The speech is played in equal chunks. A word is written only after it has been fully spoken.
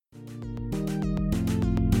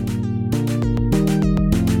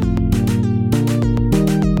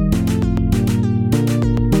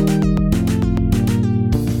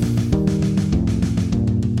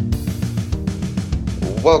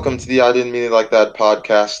Welcome to the I Didn't Mean It Like That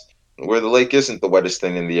podcast, where the lake isn't the wettest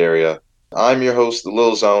thing in the area. I'm your host,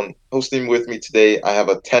 Lil Zone. Hosting with me today, I have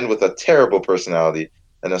a 10 with a terrible personality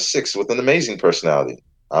and a 6 with an amazing personality.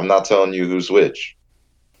 I'm not telling you who's which,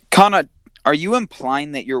 Kana, are you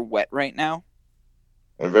implying that you're wet right now?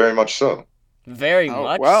 and very much so. Very Oh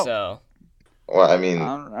much well. so. Well, I mean,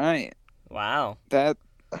 All right. Wow. That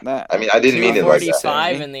I didn't mean it like that.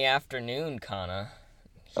 2:45 in the afternoon, Kana.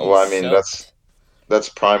 Well, He's I mean, soaked. that's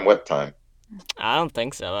prime wet time. I don't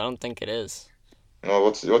think so. I don't think it is. Well,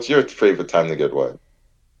 what's your favorite time to get wet?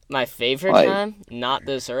 My favorite Like- time? Not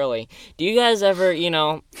this early. Do you guys ever,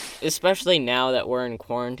 especially now that we're in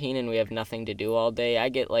quarantine and we have nothing to do all day, I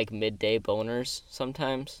get like midday boners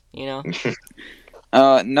sometimes, no,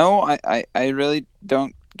 I really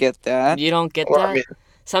don't get that. You don't get Well, that? I mean,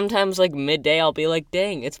 Sometimes like midday I'll be like,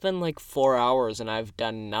 dang, it's been like 4 hours and I've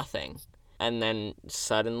done nothing. And then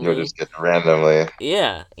suddenly, you'll just get randomly.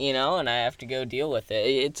 yeah, and I have to go deal with it.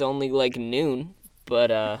 It's only like noon, but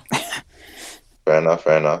Fair enough,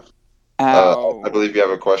 fair enough. Ow. I believe you have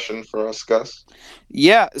a question for us, Gus.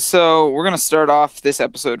 Yeah, so we're gonna start off this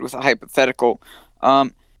episode with a hypothetical.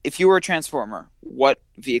 If you were a transformer, what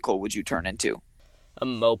vehicle would you turn into? a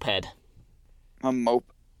moped. A mope.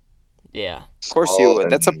 Yeah. Of course you Small would.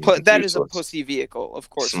 That is a useless. pussy vehicle. Of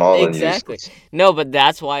course. Small and Exactly. useless. No, but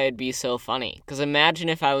that's why it'd be so funny. Because imagine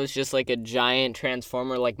if I was just like a giant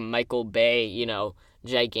transformer, like Michael Bay,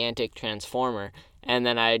 gigantic transformer, and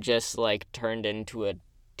then I just like turned into a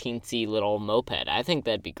teensy little moped. I think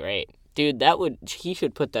that'd be great. Dude, he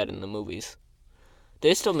should put that in the movies. Do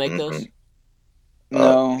they still make those?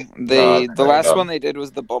 No, no, the last no. one they did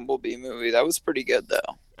was the Bumblebee movie. That was pretty good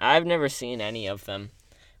though. I've never seen any of them.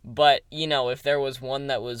 But, if there was one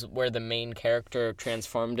that was where the main character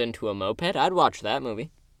transformed into a moped, I'd watch that movie.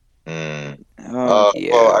 Oh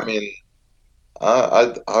yeah. Well, I mean,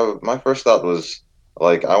 my first thought was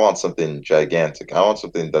like, I want something gigantic. I want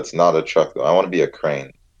something that's not a truck, though. I want to be a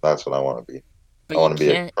crane. That's what I want to be. But I want to you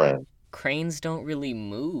be a can't. crane. Cranes don't really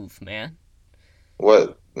move, man.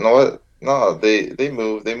 What? No, what? No, they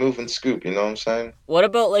move. They move and scoop. You know what I'm saying? What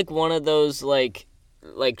about like one of those like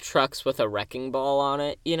trucks with a wrecking ball on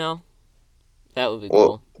it? That would be Well,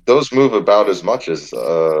 cool. those move about as much as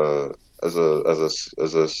a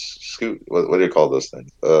scoot. What do you call those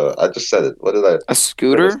things? I just said it. What did I? A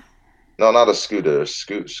scooter? No, not a scooter.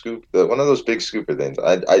 Scoop. One of those big scooper things.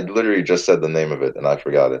 I literally just said the name of it and I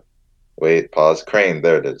forgot it. Wait, pause. Crane.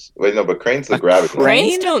 There it is. Wait, no, but crane's the A gravity. crane?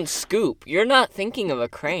 Cranes don't scoop. You're not thinking of a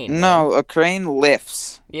crane. No, a crane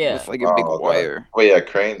lifts. Yeah. With like a big Oh, okay. wire. Wait, yeah,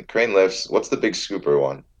 crane lifts. What's the big scooper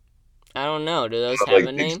one? I don't know. Do those Like have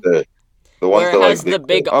a name? the ones Where that it like has the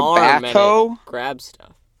big A arm and backhoe? it grabs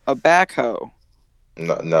stuff. A backhoe.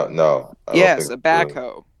 No. I don't Yes, think a so.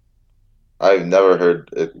 backhoe. I've never heard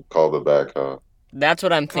it called a backhoe. That's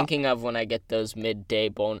what I'm thinking of when I get those midday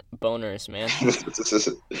boners, man.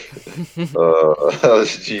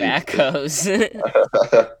 Gee. Backhoes.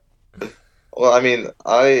 Well, I mean,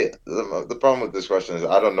 the problem with this question is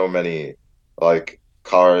I don't know many like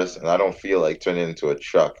cars, and I don't feel like turning into a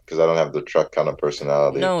truck because I don't have the truck kind of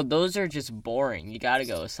personality. No, those are just boring. You gotta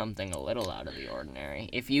go with something a little out of the ordinary.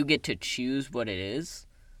 If you get to choose what it is,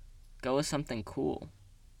 go with something cool.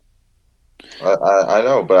 I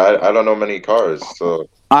know, but I don't know many cars, so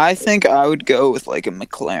I think I would go with like a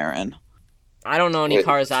McLaren. I don't know any Wait.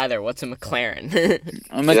 cars either. What's a McLaren?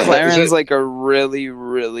 A McLaren's is it- like a really,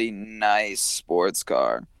 really nice sports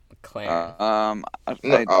car. McLaren. I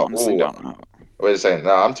No, honestly ooh. don't know. wait a second.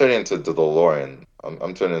 No, I'm turning into the DeLorean.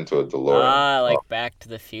 I'm turning into a DeLorean. Like Back to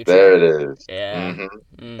the Future. There it is. Yeah.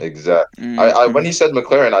 Mm-hmm. Mm. Exactly. Mhm. When he said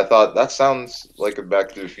McLaren, I thought that sounds like a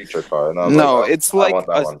Back to the Future car, and I was No, like, oh, it's I like want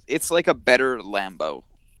that one. it's like a better Lambo.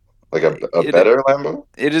 Like a it- better Lambo.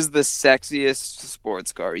 It is the sexiest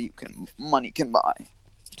sports car money can buy. I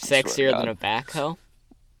swear to Sexier God. than a backhoe?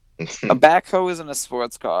 A backhoe isn't a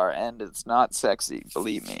sports car, and it's not sexy.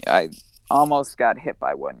 Believe me, I almost got hit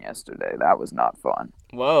by one yesterday. That was not fun.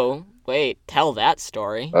 Whoa. Wait, tell that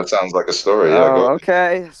story. That sounds like a story. Yeah, Oh, go.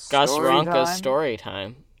 okay. Gus Story Ronco's time. story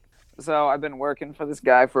time. So I've been working for this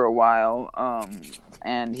guy for a while,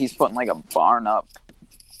 and he's putting like a barn up.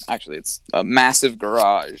 Actually, it's a massive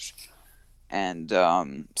garage, and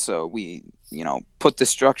so we, put the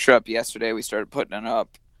structure up yesterday. We started putting it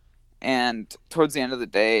up, and towards the end of the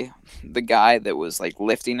day, the guy that was like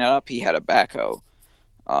lifting it up, he had a backhoe,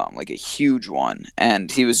 like a huge one,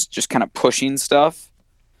 and he was just kind of pushing stuff.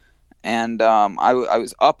 And I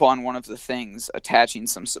was up on one of the things attaching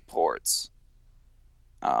some supports,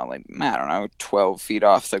 like, I don't know, 12 feet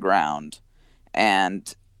off the ground.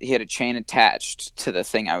 And he had a chain attached to the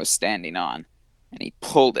thing I was standing on. and he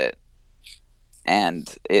pulled it,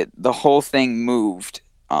 and the whole thing moved.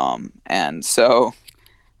 And so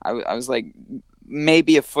I was like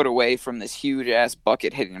maybe a foot away from this huge ass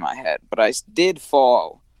bucket hitting my head, but I did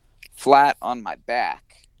fall flat on my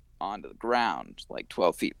back onto the ground, like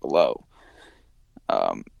 12 feet below.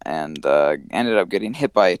 And ended up getting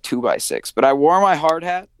hit by a 2x6. But I wore my hard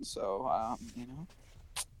hat, so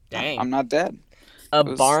Dang. I'm not dead.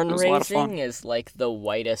 Barn it was a lot of fun. raising is like the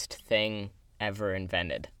whitest thing ever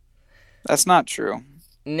invented. That's not true.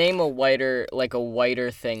 Name a whiter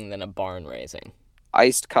thing than a barn raising.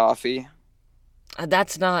 Iced coffee.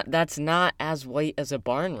 That's not as white as a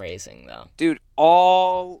barn raising, though. Dude,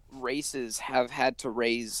 all races have had to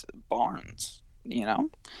raise barns, you know?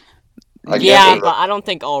 Yeah, but I don't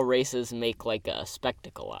think all races make like a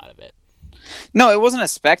spectacle out of it. No, it wasn't a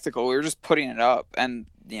spectacle. We were just putting it up, and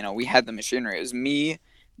we had the machinery. It was me,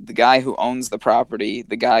 the guy who owns the property,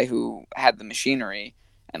 the guy who had the machinery,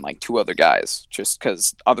 and like 2 other guys, just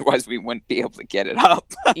because otherwise we wouldn't be able to get it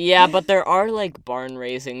up. Yeah, but there are like barn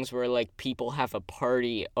raisings where like people have a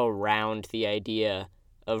party around the idea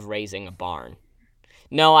of raising a barn.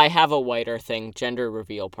 No, I have a whiter thing, gender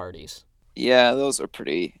reveal parties. Yeah, those are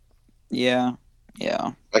pretty. Yeah.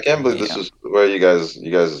 I can't believe this is where you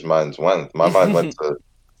guys' minds went. My mind went to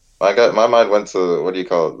my mind went to, what do you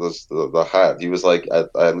call it? The hat. He was like, I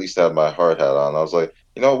at least had my hard hat on. I was like,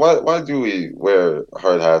 why do we wear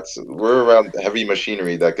hard hats? We're around heavy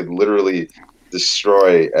machinery that could literally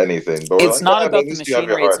destroy anything. But it's not about the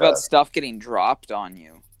machinery, it's about stuff getting dropped on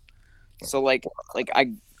you. So like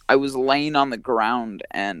I was laying on the ground,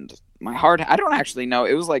 and my hard hat, I don't actually know.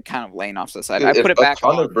 It was like kind of laying off to the side. Dude, I put it back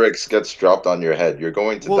on. If a ton of bricks gets dropped on your head, you're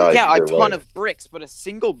going to die. Well, yeah, a ton of bricks, but a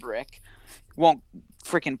single brick won't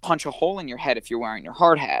freaking punch a hole in your head if you're wearing your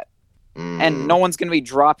hard hat. And no one's going to be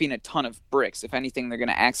dropping a ton of bricks. If anything, they're going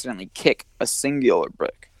to accidentally kick a singular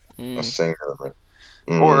brick. A singular brick.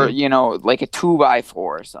 Or, like a 2x4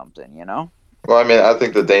 or something, Well, I mean, I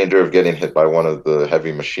think the danger of getting hit by one of the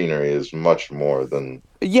heavy machinery is much more than...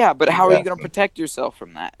 Yeah, but how are you going to protect yourself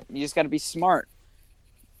from that? You just got to be smart.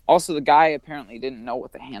 Also, the guy apparently didn't know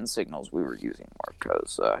what the hand signals we were using were,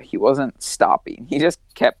 because he wasn't stopping. He just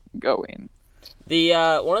kept going. The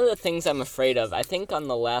one of the things I'm afraid of, I think on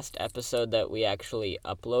the last episode that we actually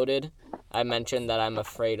uploaded, I mentioned that I'm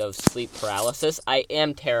afraid of sleep paralysis. I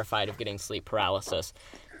am terrified of getting sleep paralysis.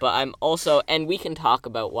 But I'm also, and we can talk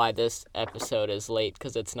about why this episode is late,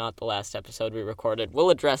 because it's not the last episode we recorded. We'll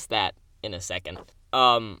address that in a second.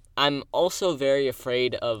 I'm also very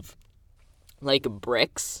afraid of, like,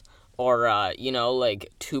 bricks or, like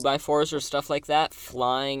 2x4s or stuff like that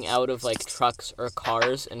flying out of, like, trucks or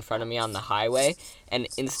cars in front of me on the highway and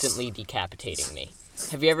instantly decapitating me.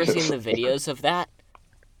 Have you ever seen the videos of that?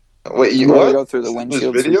 Wait, you go through the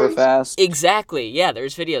windshield super fast? Exactly, yeah,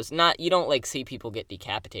 there's videos. You don't, like, see people get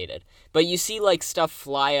decapitated, but you see, like, stuff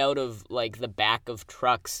fly out of, like, the back of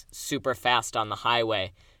trucks super fast on the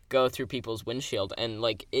highway, go through people's windshield, and,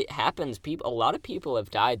 like, it happens. A lot of people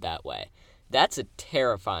have died that way. That's a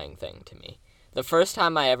terrifying thing to me. The first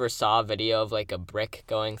time I ever saw a video of, like, a brick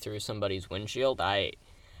going through somebody's windshield,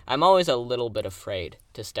 I'm always a little bit afraid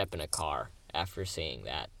to step in a car after seeing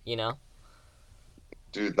that,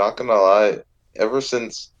 Dude, not gonna lie, ever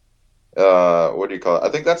since, what do you call it? I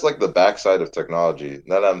think that's like the backside of technology.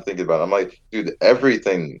 Now that I'm thinking about it, I'm like, dude,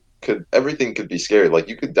 everything could be scary. Like,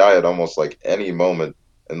 you could die at almost like any moment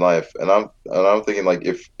in life. And I'm thinking, like,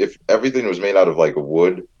 if everything was made out of like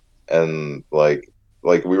wood and like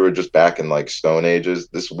we were just back in like Stone Ages,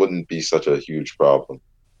 this wouldn't be such a huge problem.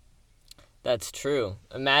 That's true.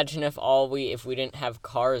 Imagine if we didn't have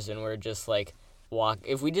cars and we're just like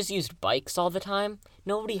if we just used bikes all the time.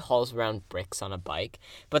 Nobody hauls around bricks on a bike.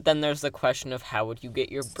 But then there's the question of how would you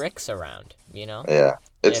get your bricks around, Yeah.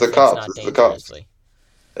 It's the cost.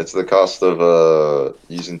 It's the cost of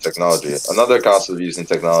using technology. Another cost of using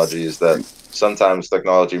technology is that sometimes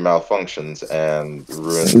technology malfunctions and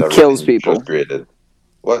ruins everything kills people. You just created.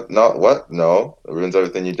 What? No, what? No. It ruins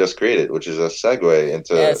everything you just created, which is a segue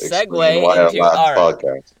into explaining why our last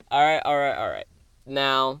podcast. All right.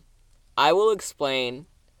 Now, I will explain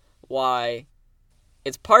why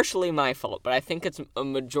it's partially my fault, but I think it's a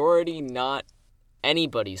majority not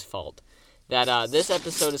anybody's fault that this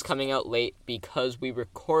episode is coming out late because we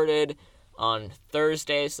recorded on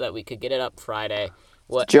Thursday so that we could get it up Friday.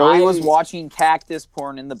 Joey was watching cactus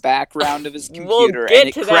porn in the background of his computer, and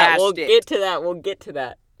it crashed. We'll get to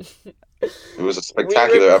that. It was a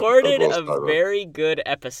spectacular episode. We recorded a very good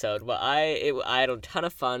episode. Well, I had a ton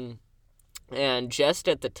of fun, and just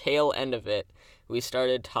at the tail end of it, we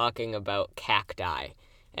started talking about cacti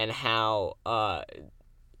and how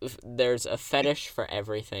there's a fetish for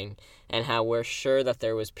everything, and how we're sure that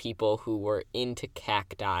there was people who were into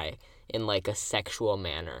cacti in like a sexual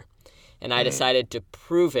manner. And I decided to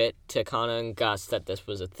prove it to Kana and Gus that this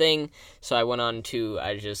was a thing. So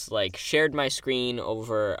I just like shared my screen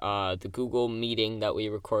over the Google meeting that we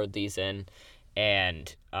record these in.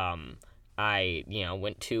 And I,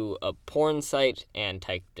 went to a porn site and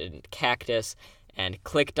typed in cactus and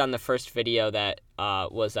clicked on the first video that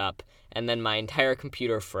was up. And then my entire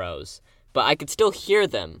computer froze. But I could still hear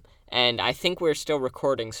them. And I think we're still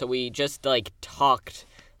recording. So we just like talked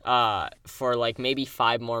for like maybe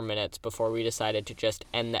 5 more minutes before we decided to just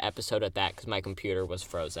end the episode at that because my computer was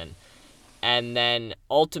frozen. And then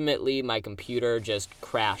ultimately my computer just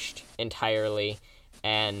crashed entirely,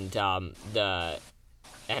 and I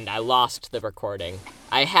lost the recording.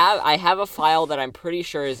 I have a file that I'm pretty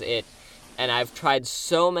sure is it, and I've tried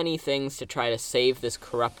so many things to try to save this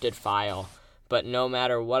corrupted file, but no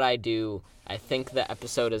matter what I do, I think the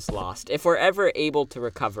episode is lost. If we're ever able to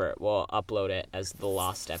recover it, we'll upload it as the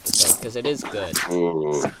lost episode, because it is good.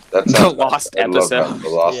 Ooh, that The sounds lost I love that. episode. The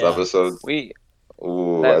lost Yeah. episode.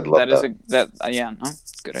 Ooh, I'd love that.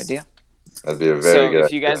 Good idea. That'd be a very So good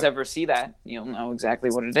if you guys idea. ever see that, you'll know exactly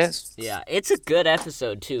what it is. Yeah, it's a good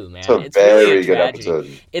episode too, man. It's a really very a good tragedy.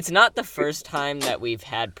 episode. It's not the first time that we've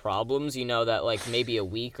had problems, that like maybe a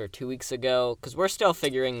week or 2 weeks ago, because we're still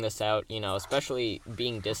figuring this out, especially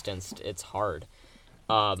being distanced, it's hard.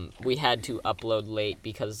 We had to upload late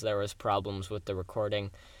because there was problems with the recording.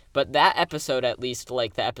 But that episode, at least,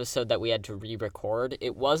 like the episode that we had to re-record,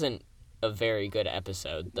 it wasn't a very good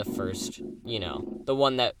episode. The first, the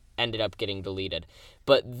one that ended up getting deleted.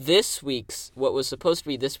 But what was supposed to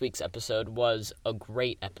be this week's episode was a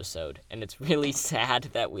great episode. And it's really sad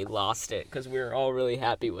that we lost it because we were all really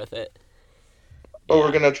happy with it. But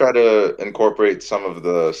we're going to try to incorporate some of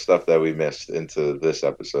the stuff that we missed into this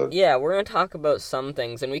episode. Yeah, we're going to talk about some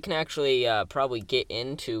things, and we can actually probably get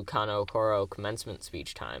into Kana Okoro commencement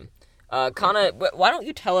speech time. Kana, why don't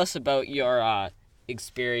you tell us about your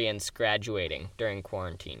experience graduating during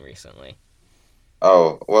quarantine recently?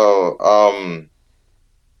 Oh, well,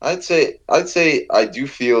 I'd say I do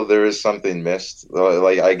feel there is something missed.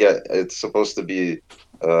 Like I get it's supposed to be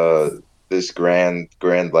this grand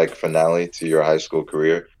like finale to your high school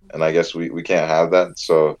career, and I guess we can't have that.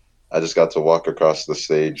 So I just got to walk across the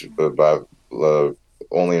stage, but by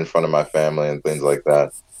only in front of my family and things like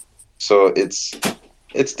that. So it's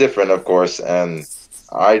different, of course, and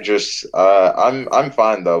I just I'm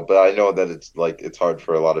fine though. But I know that it's hard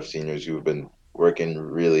for a lot of seniors who've been working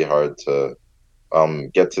really hard to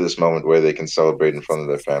get to this moment where they can celebrate in front of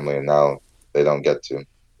their family, and now they don't get to.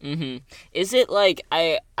 Mm-hmm. Is it like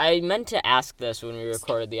I meant to ask this when we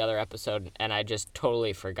recorded the other episode, and I just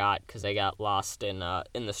totally forgot because I got lost in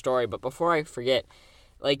the story. But before I forget,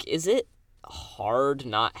 like, is it hard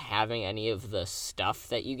not having any of the stuff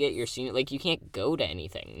that you get your senior? Like, you can't go to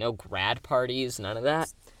anything, no grad parties, none of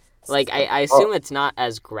that. Like, I assume it's not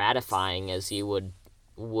as gratifying as you would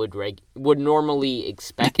normally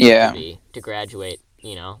expect it to be to graduate,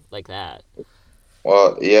 like that.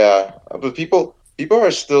 Well, yeah, but people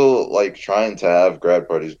are still like trying to have grad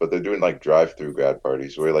parties, but they're doing like drive-through grad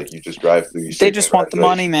parties where like you just drive through. They just want the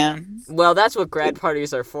money, man. Well, that's what grad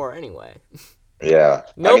parties are for anyway. Yeah,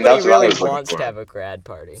 Nobody really wants to have a grad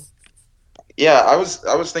party. Yeah, I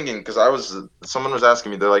was thinking because someone was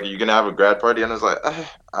asking me, they're like, "Are you gonna have a grad party?" And I was like,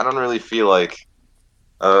 I don't really feel like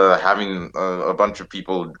having a bunch of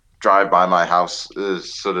people drive by my house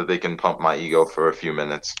so that they can pump my ego for a few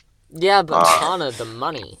minutes. Yeah, but Kana, the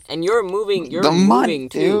money, and you're moving money,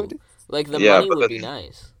 too. dude. Like the money would be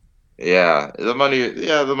nice. Yeah, the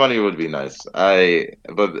money would be nice.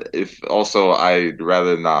 But if also I'd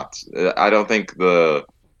rather not. I don't think the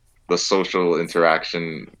social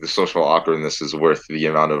interaction, the social awkwardness is worth the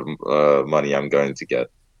amount of money I'm going to get.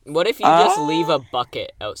 What if you just leave a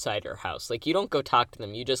bucket outside your house? Like, you don't go talk to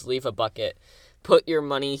them. You just leave a bucket, put your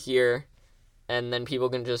money here, and then people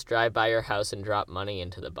can just drive by your house and drop money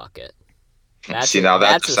into the bucket. That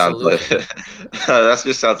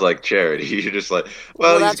just sounds like charity. You're just like,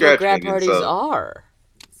 well that's what grad parties are.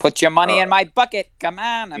 Put your money in my bucket. Come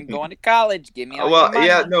on, I'm going to college. Give me all your money.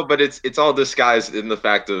 Yeah, no, but it's all disguised in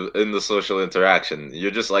the social interaction.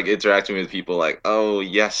 You're just like interacting with people like, oh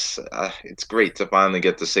yes, it's great to finally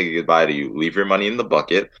get to say goodbye to you. Leave your money in the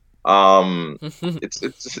bucket.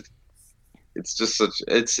 It's just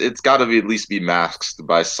it's got to at least be masked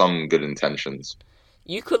by some good intentions.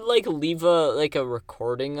 You could like leave a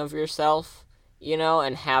recording of yourself,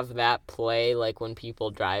 and have that play like when people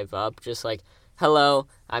drive up, just like, "Hello,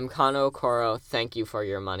 I'm Kana Okoro. Thank you for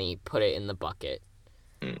your money. Put it in the bucket."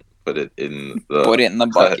 put it in the Put it in the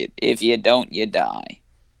bucket. If you don't, you die.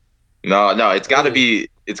 No, it's got to be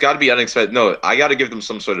unexpected. No, I got to give them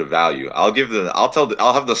some sort of value. I'll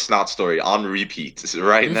have the snot story on repeat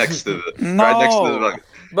right next to the right next to the No. bucket.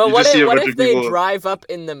 But You what just see if, a what bunch if of they people. drive up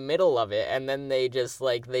in the middle of it and then they just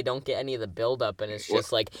like they don't get any of the buildup and it's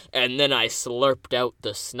just like, and then I slurped out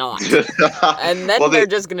the snot, and then Well, they're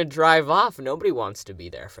just gonna drive off. Nobody wants to be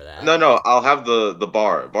there for that. no, I'll have the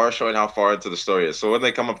bar showing how far into the story is. So when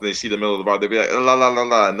they come up and they see the middle of the bar, they'll be like la la la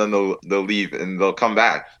la, and then they'll leave and they'll come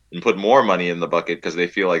back and put more money in the bucket because they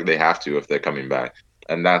feel like they have to if they're coming back.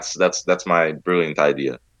 And that's my brilliant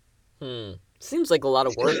idea. Seems like a lot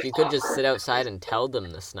of work. You could just sit outside and tell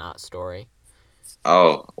them the snot story.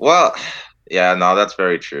 Oh, well, yeah, no, that's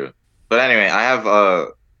very true. But anyway, I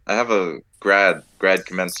have a grad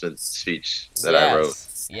commencement speech that I wrote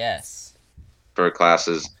Yes. for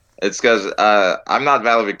classes. It's because I'm not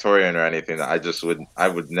valedictorian or anything. I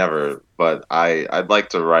would never, but I'd like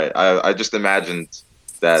to write. I just imagined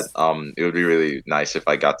that it would be really nice if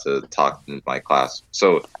I got to talk in my class.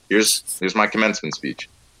 So here's my commencement speech.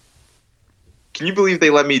 Can you believe they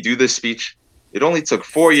let me do this speech? It only took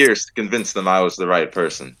 4 years to convince them I was the right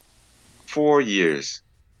person. 4 years.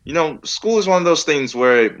 You know, school is one of those things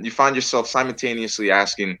where you find yourself simultaneously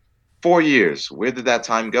asking, 4 years, where did that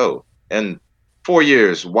time go? And 4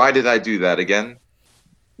 years, why did I do that again?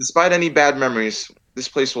 Despite any bad memories, this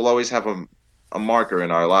place will always have a marker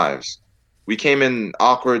in our lives. We came in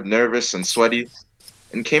awkward, nervous, and sweaty,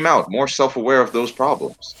 and came out more self aware of those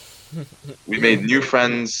problems. We made new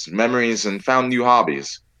friends, memories, and found new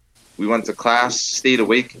hobbies. We went to class, stayed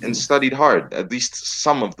awake, and studied hard, at least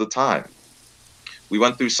some of the time. We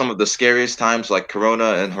went through some of the scariest times like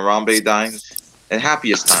Corona and Harambe dying, and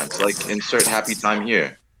happiest times like insert happy time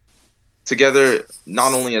here. Together,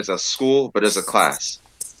 not only as a school, but as a class.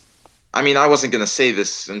 I mean, I wasn't going to say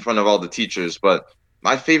this in front of all the teachers, but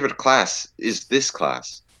my favorite class is this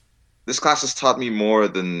class. This class has taught me more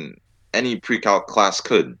than any pre-calc class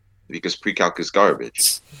could, because pre-calc is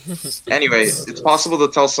garbage. Anyway, it's possible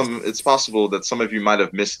that some of you might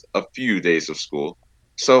have missed a few days of school.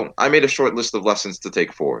 So I made a short list of lessons to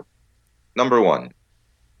take forward. Number 1,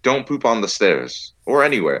 don't poop on the stairs or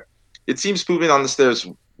anywhere. It seems pooping on the stairs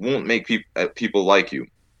won't make people like you.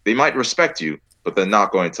 They might respect you, but they're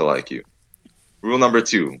not going to like you. Rule number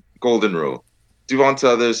 2, golden rule. Do unto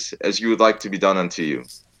others as you would like to be done unto you.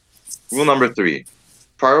 Rule number 3,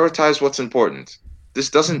 prioritize what's important. This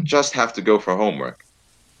doesn't just have to go for homework.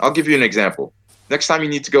 I'll give you an example. Next time you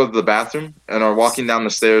need to go to the bathroom and are walking down the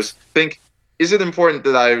stairs, think, is it important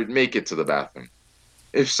that I make it to the bathroom?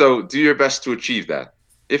 If so, do your best to achieve that.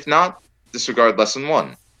 If not, disregard lesson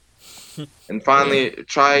 1. And finally,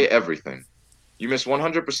 try everything. You miss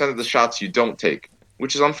 100% of the shots you don't take,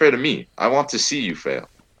 which is unfair to me. I want to see you fail.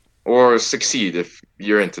 Or succeed if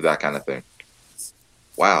you're into that kind of thing.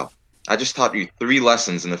 Wow, I just taught you 3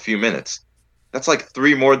 lessons in a few minutes. That's like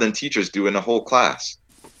 3 more than teachers do in a whole class.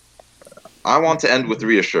 I want to end with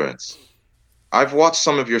reassurance. I've watched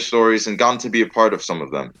some of your stories and gotten to be a part of some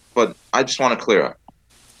of them, but I just want to clear up.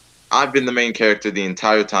 I've been the main character the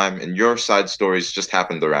entire time, and your side stories just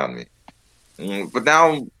happened around me. But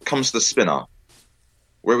now comes the spin-off,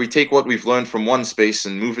 where we take what we've learned from one space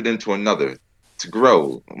and move it into another, to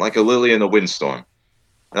grow like a lily in a windstorm.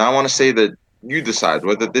 And I want to say that you decide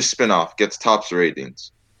whether this spin-off gets tops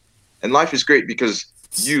ratings. And life is great because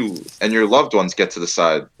you and your loved ones get to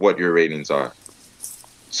decide what your ratings are.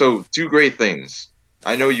 So do great things.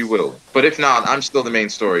 I know you will. But if not, I'm still the main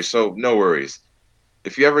story, so no worries.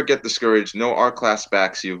 If you ever get discouraged, know our class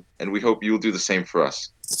backs you, and we hope you'll do the same for us.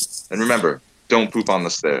 And remember, don't poop on the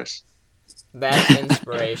stairs. That's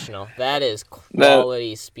inspirational. That is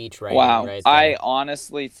quality speech writing Wow. right there. I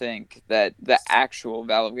honestly think that the actual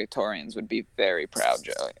valedictorians would be very proud,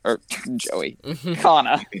 Joey.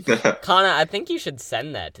 Kana. Kana, I think you should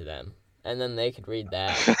send that to them, and then they could read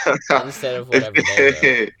that instead of whatever they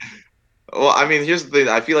wrote. Well, I mean, here's the thing.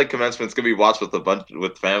 I feel like commencement's gonna be watched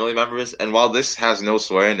with family members, and while this has no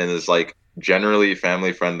swearing and is like generally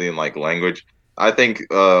family friendly in like language, I think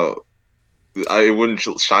it wouldn't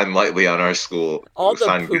shine lightly on our school. All the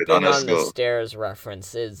shine pooping good on our on the school. stairs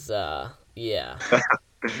reference is, yeah. It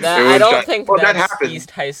I wouldn't don't shine- think Well, that that's happened.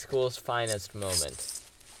 East High School's finest moment.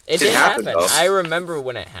 It It did happened, happen. though. I remember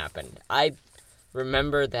when it happened. I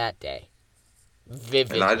remember that day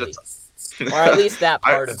vividly, or at least that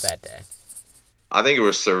part of that day. I think it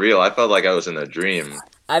was surreal. I felt like I was in a dream.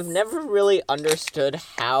 I've never really understood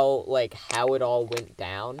how it all went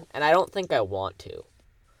down, and I don't think I want to.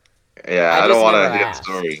 Yeah, I I just don't want to never hear asked.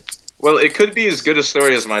 the story. Well, it could be as good a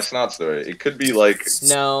story as my snot story. It could be like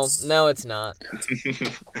No, it's not.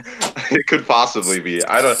 it could possibly be.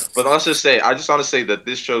 I don't. But let's just say I just want to say that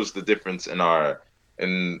this shows the difference in our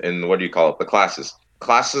in what do you call it? The classes.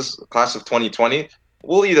 Class of 2020.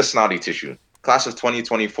 We'll eat a snotty tissue. Class of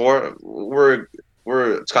 2024. We're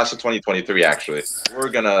class of 2023. Actually, we're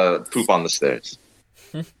gonna poop on the stairs.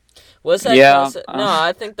 Was that Yeah, class? No,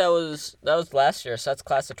 I think that was last year. So that's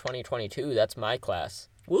class of 2022. That's my class.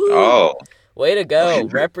 Woo! Oh. Way to go,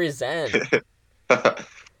 represent.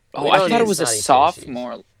 Oh, We I don't thought it need was a snotty tissues.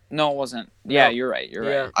 sophomore. No, it wasn't. Yeah, No. you're right. You're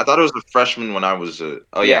Yeah. right. I thought it was a freshman when I was. Oh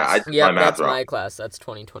yeah, Yes. I did Yeah, my math that's wrong. my class. That's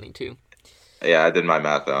 2022. Yeah, I did my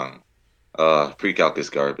math wrong. Pre-calc is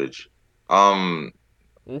garbage. I'm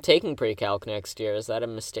taking pre-calc next year. Is that a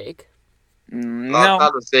mistake?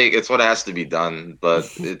 Not a mistake. It's what has to be done, but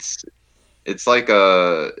it's like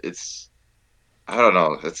it's I don't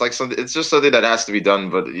know. It's like something. It's just something that has to be done,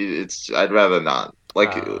 but I'd rather not.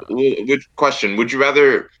 Like, which question? Would you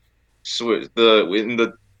rather switch in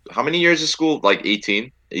the how many years of school? Like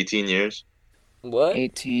 18? 18 years? What?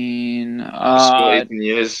 18. School 18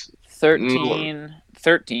 years? 13.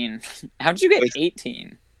 13. How did you get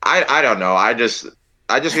 18? I don't know. I just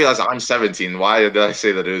realized I'm 17. Why did I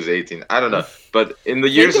say that it was 18? I don't know. But in the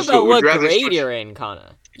years Think of school, about would what you rather grade switch you're in,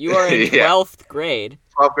 Kana. You are in Yeah. 12th grade.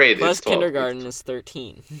 12th grade? Plus It's 12. kindergarten is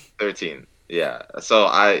 13. 13. Yeah. So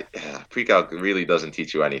pre-calc really doesn't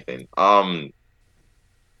teach you anything.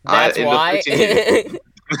 That's in the why. 13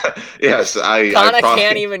 yes, I Kana probably,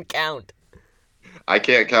 can't even count. I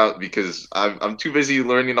can't count because I'm too busy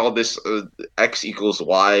learning all this x equals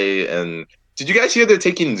y and did you guys hear they're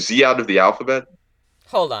taking z out of the alphabet?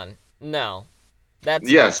 Hold on. No. That's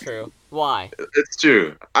Yes. not true. Why? It's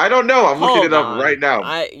true. I don't know. I'm looking it up right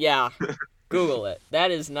now. Yeah. Google it.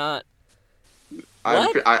 That is not.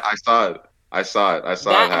 I saw it. I saw it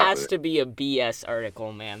That happen. has to be a BS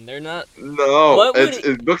article, man. They're not. No, What would it's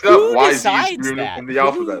looked who up why Z is decides removed that? from the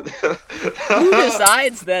alphabet. Who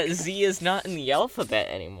decides that Z is not in the alphabet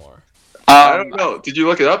anymore? I don't know. Did you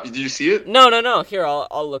look it up? Did you see it? No. Here,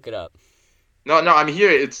 I'll look it up. No, I'm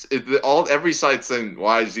here. Every site saying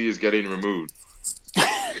why Z is getting removed.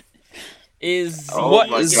 Is Oh What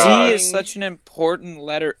my Z God. is such an important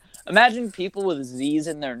letter. Imagine people with Z's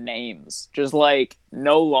in their names, just like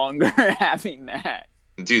no longer having that.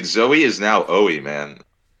 Dude, Zoe is now Oe, man.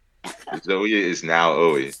 Zoe is now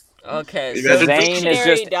Oe. Okay, You so imagine Zane is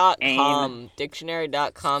just dictionary.com.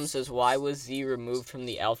 Dictionary.com says why was Z removed from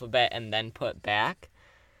the alphabet and then put back?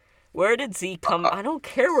 Where did Z come? I don't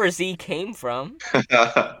care where Z came from.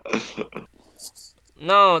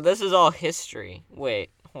 No, this is all history. Wait,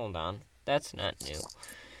 hold on. That's not new.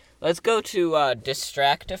 Let's go to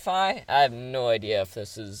Distractify. I have no idea if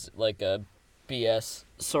this is like a BS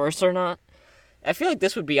source or not. I feel like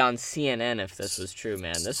this would be on CNN if this was true,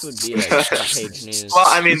 man. This would be like front page news. Well,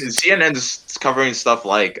 I mean, CNN is covering stuff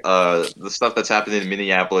like the stuff that's happening in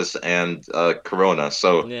Minneapolis and Corona.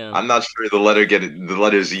 So Yeah. I'm not sure the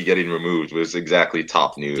letter Z getting removed was exactly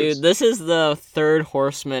top news. Dude, this is the fourth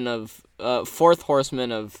horseman of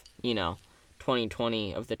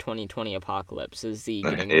 2020 of the 2020 apocalypse is Z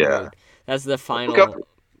getting Yeah. removed. That's the Look final up-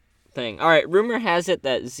 thing. All right, rumor has it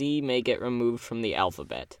that Z may get removed from the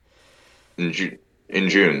alphabet. in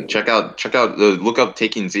June. Check out look up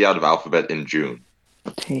taking Z out of alphabet in June.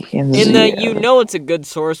 Taking In the it's a good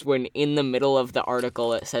source when in the middle of the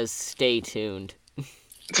article it says stay tuned.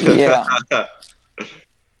 Yeah.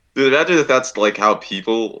 Dude, imagine if that's like how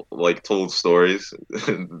people like told stories.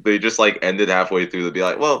 They just like ended halfway through. They'd be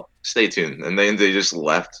like, "Well, stay tuned," and then they just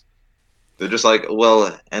left. They're just like,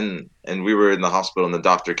 "Well," and we were in the hospital, and the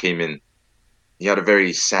doctor came in. He had a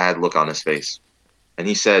very sad look on his face, and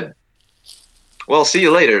he said, "Well, see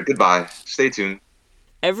you later. Goodbye. Stay tuned."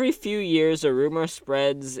 Every few years, a rumor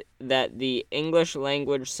spreads that the English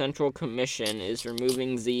Language Central Commission is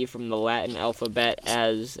removing Z from the Latin alphabet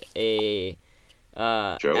as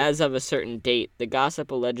of a certain date. The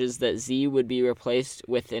gossip alleges that Z would be replaced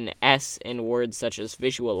with an S in words such as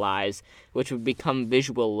visualize, which would become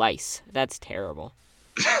visualize. That's terrible.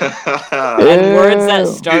 And words that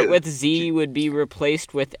start with Z would be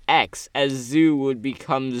replaced with X, as zoo would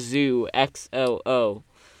become zoo, XOO.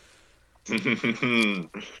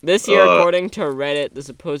 This year, according to Reddit, the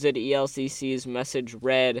supposed ELCC's message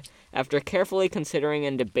read, after carefully considering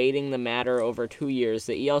and debating the matter over 2 years,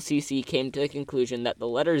 the ELCC came to the conclusion that the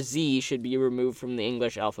letter Z should be removed from the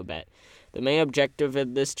English alphabet. The main objective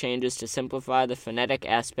of this change is to simplify the phonetic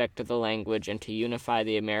aspect of the language and to unify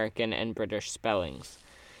the American and British spellings.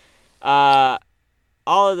 All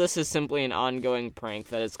of this is simply an ongoing prank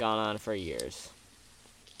that has gone on for years.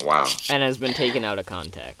 Wow. and has been taken out of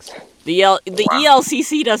context. The Wow.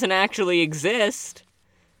 ELCC doesn't actually exist.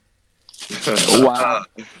 Wow.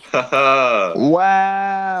 Wow.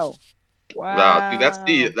 Wow. Wow,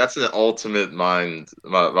 dude, that's an ultimate mind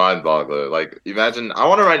boggler. Like, imagine I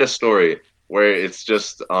want to write a story where it's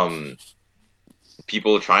just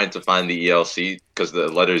people trying to find the ELC because the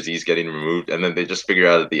letter Z is getting removed, and then they just figure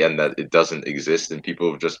out at the end that it doesn't exist, and people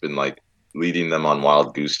have just been like leading them on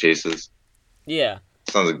wild goose chases. Yeah.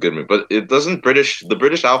 Sounds a good move, but it doesn't the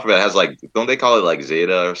British alphabet has like, don't they call it like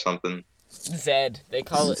Zeta or something? Zed. They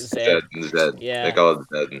call it Zed. Zed. Yeah. They call it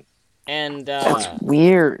Zed. And That's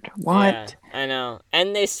weird. What? Yeah, I know.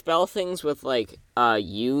 And they spell things with like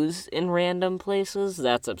U's in random places.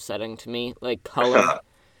 That's upsetting to me. Like color.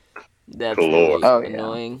 That's really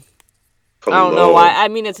annoying. I don't know why. I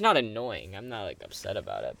mean, it's not annoying. I'm not like upset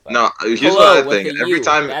about it. But no, here's what I think.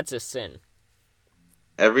 That's a sin.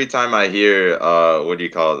 Every time I hear what do you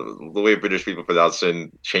call it? The way British people pronounce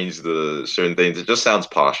change the certain things, it just sounds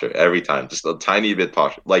posher every time. Just a tiny bit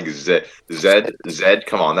posh. Like Z.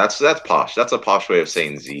 Come on, that's posh. That's a posh way of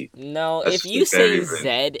saying Z. No, That's if you say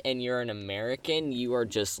very Z and you're an American, you are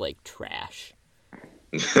just like trash.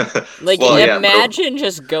 Like, imagine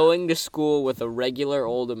just going to school with a regular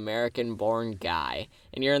old American-born guy,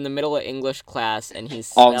 and you're in the middle of English class, and he's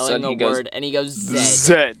spelling a word, and he goes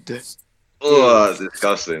Zed. Oh,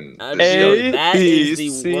 disgusting. That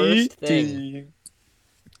is the worst thing.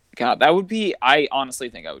 God, that would be. I honestly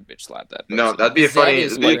think I would bitch slap that person. No, that'd be a funny.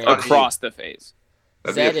 Like across the face.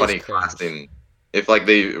 That'd be a funny class thing. If like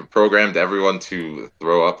they programmed everyone to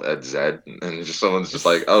throw up at Zed, and just someone's just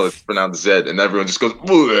like, "Oh, it's pronounced Zed," and everyone just goes,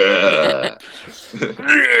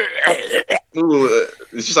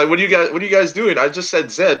 it's just like, what are you guys doing? I just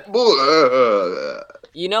said Zed.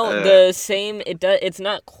 You know, the same. It's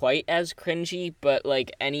not quite as cringy, but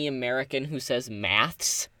like any American who says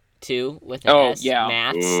maths too with an S,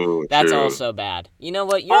 maths. Ooh, that's true. Also bad. You know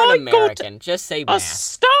what? You're an American. Just say math. A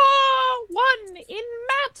star 1 in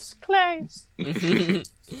maths class.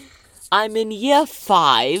 I'm in year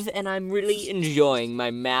 5 and I'm really enjoying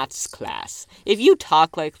my maths class. If you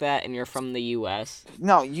talk like that and you're from the U.S.,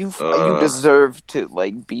 no, you deserve to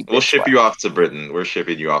like be. We'll ship you off to Britain. We're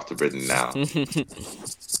shipping you off to Britain now.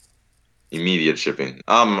 Immediate shipping.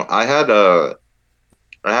 I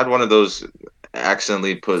had one of those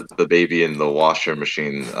accidentally put the baby in the washer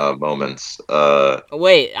machine moments.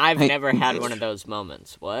 Wait, I've never had one of those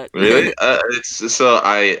moments. What? Really? It's so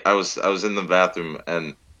I was in the bathroom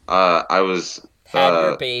and I was had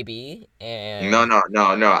your baby and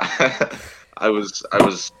no. I was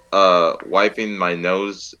wiping my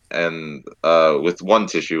nose and with one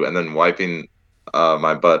tissue and then wiping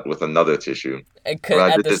my butt with another tissue. At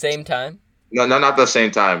the same time? No, not at the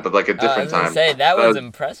same time, but like a different time. Say that was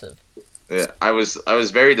impressive. Yeah, I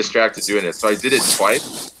was very distracted doing it, so I did it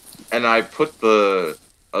twice, and I put the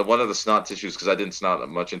one of the snot tissues because I didn't snot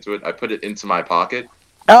much into it. I put it into my pocket.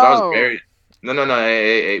 But I was very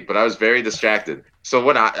hey, but I was very distracted. So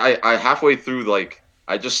when I halfway through, like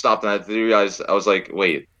I just stopped and I realized I was like,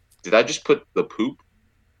 wait, did I just put the poop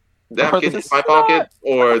napkin in my pocket,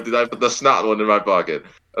 or did I put the snot one in my pocket?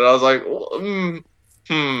 And I was like,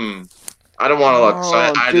 I don't want to look, so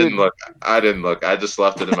I didn't look. I just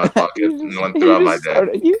left it in my pocket and went throughout my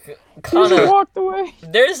day. You just walked away.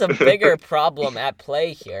 There's a bigger problem at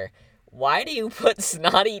play here. Why do you put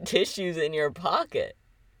snotty tissues in your pocket?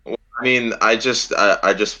 I mean, I just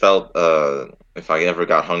felt if I ever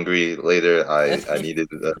got hungry later, I needed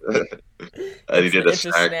a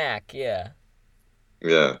snack. A snack, yeah.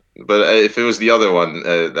 Yeah, but if it was the other one,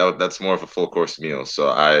 that's more of a full course meal, so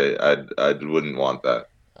I wouldn't want that.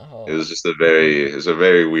 Oh. It was just a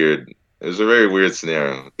very weird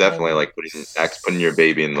scenario. Definitely like putting your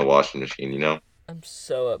baby in the washing machine, you know? I'm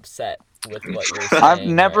so upset with what you're saying. I've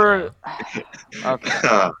never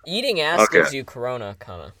okay. Eating ass gives you corona,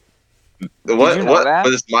 Kana. What? But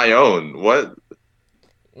it's my own. What?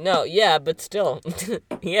 No, yeah, but still.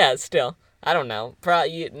 Yeah, still. I don't know.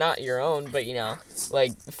 Probably not your own, but you know,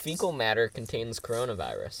 like fecal matter contains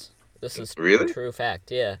coronavirus. This is really a true fact,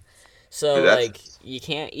 yeah. So, like, you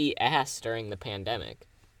can't eat ass during the pandemic.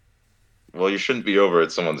 Well, you shouldn't be over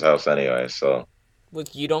at someone's house anyway, so.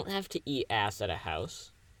 Look, you don't have to eat ass at a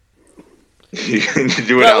house. You can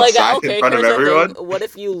do it outside in front of everyone? What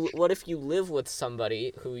if you live with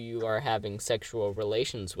somebody who you are having sexual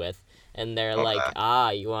relations with, and they're like,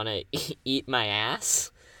 you want to eat my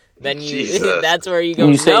ass? Then that's where you go,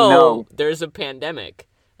 you say no, there's a pandemic,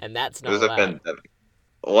 and that's not There's allowed. A pandemic.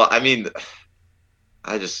 Well, I mean,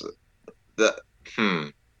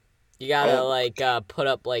 You gotta Oh. put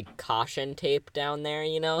up like caution tape down there,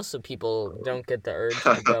 so people don't get the urge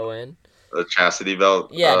to go in. A chastity belt.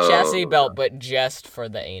 Yeah, chastity belt, but just for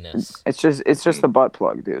the anus. It's just the butt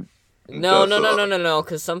plug, dude. No, no, no, no, no, no.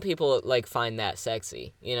 Because some people find that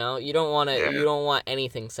sexy. You don't want to. Yeah. You don't want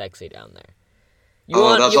anything sexy down there. You Oh,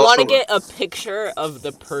 want that's you want to also- get a picture of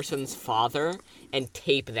the person's father and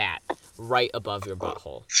tape that right above your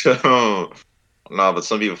butthole. No, but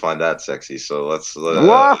some people find that sexy. So let's.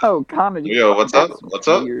 Whoa, Connor. Yo, what's up? That's What's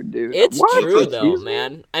up? weird, dude. It's What? true though, Excuse me?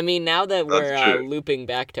 man. I mean, now that That's we're true. looping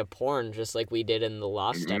back to porn, just like we did in the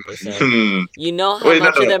Lost episode, Hmm. you know how Wait, no,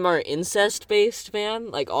 much no. of them are incest based,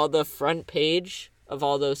 man? Like all the front page of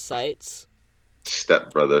all those sites.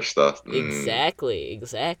 Stepbrother stuff. Exactly.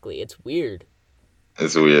 It's weird.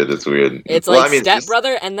 It's weird. It's Well, like I mean,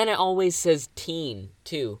 stepbrother, and then it always says teen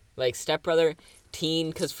too. Like stepbrother, teen,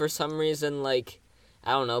 because for some reason, like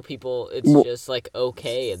I don't know, people, it's Well- just like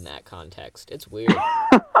okay in that context. It's weird.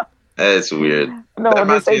 It's weird. No, That when they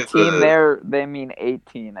reminds me say of teen, the- they mean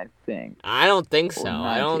 18, I think. I don't think so. Or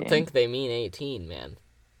I don't 19. think they mean 18, man.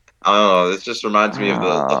 I don't know. This just reminds me of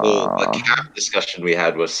the whole cap discussion we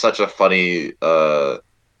had was such a funny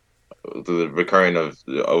the recurring of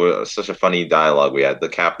such a funny dialogue we had. The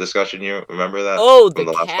cap discussion, you remember that? Oh, From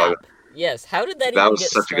the last cap. podcast? Yes. How did that That even was get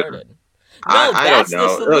such a good- started? I that's don't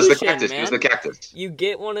know. the It was the solution, cactus. man. It was the cactus. You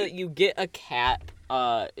get a cap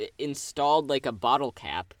installed like a bottle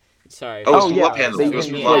cap. Sorry. Oh, it was Oh, from yeah, Love Handles. so It you was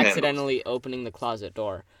can from use, Love like, Handles. accidentally opening the closet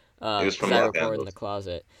door. It was from because I Love record in Handles. the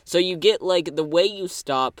closet. So you get like the way you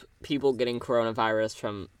stop people getting coronavirus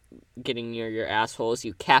from getting near your asshole is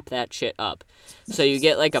you cap that shit up. So you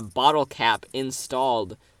get like a bottle cap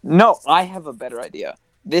installed. No, I have a better idea.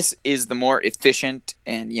 This is the more efficient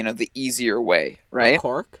and, the easier way, right?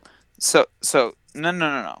 Cork. So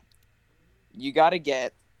no. You got to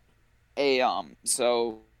get a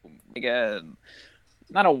like a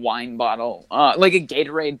not a wine bottle, like a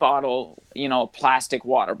Gatorade bottle, a plastic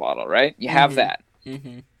water bottle, right? You have Mhm. that.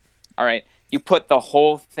 Mm-hmm. All right. You put the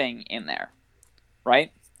whole thing in there,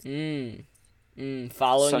 right?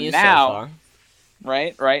 Following So you now- so far.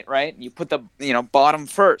 Right. You put the bottom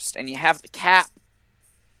first, and you have the cap,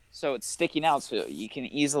 so it's sticking out, so you can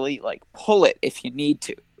easily like pull it if you need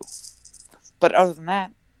to. But other than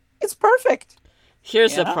that, it's perfect.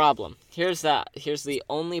 Here's the Yeah. problem. Here's the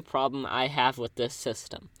only problem I have with this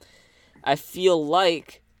system. I feel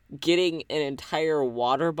like getting an entire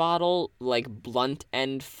water bottle, like blunt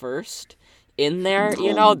end first, in there,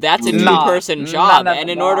 that's a Nah. two-person Nah, job. nah, And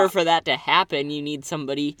in nah. order for that to happen, you need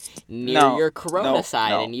somebody near No, your corona no,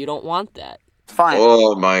 side, no. and you don't want that. Fine.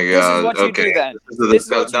 Oh my This is god. what you Okay. do then. This is This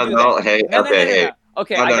is what you no, do no, then. hey, No, okay, no. hey.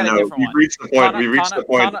 Okay, No, I got a different We've one. reached the point. Connor- we reached the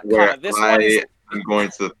point Connor, where this one is- I'm going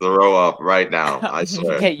to throw up right now. I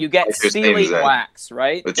swear. Okay, you get Like you're saying, sealing Zen. wax,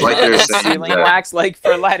 right? It's like you're saying, Sealing Zen. wax, like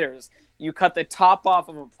for letters. You cut the top off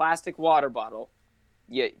of a plastic water bottle.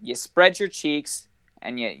 You spread your cheeks,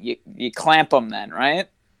 and you clamp them. Then, right?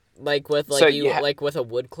 Like with So you ha- like with a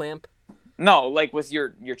wood clamp. No, like with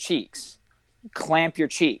your cheeks. Clamp your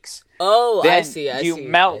cheeks. Oh, I Then see. I you see. I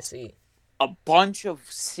melt. see. A bunch of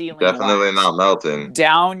sealing Definitely wax not melting.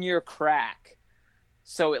 down your crack,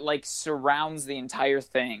 so it like surrounds the entire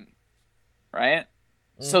thing, right?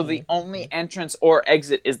 So the only entrance or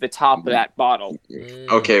exit is the top of that bottle.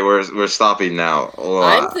 Okay, we're stopping now.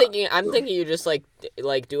 I'm thinking you just like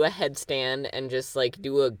do a headstand and just like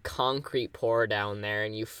do a concrete pour down there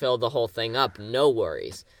and you fill the whole thing up. No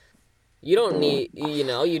worries. You don't need,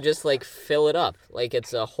 you just like fill it up like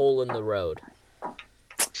it's a hole in the road.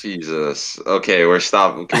 Jesus. Okay, we're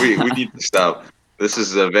stopping. We need to stop. This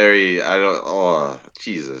is a very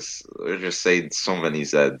Jesus. We're just saying so many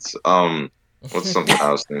Zeds. What's something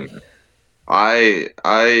I was thinking? I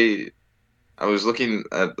was looking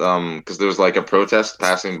at because there was like a protest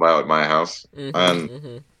passing by my house,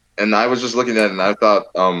 and I was just looking at it and I thought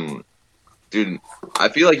dude, I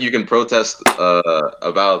feel like you can protest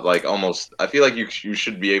about like almost. I feel like you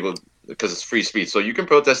should be able because it's free speech, so you can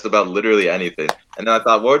protest about literally anything. And then I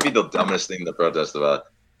thought, what would be the dumbest thing to protest about?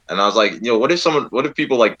 And I was like, what if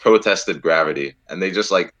people like protested gravity and they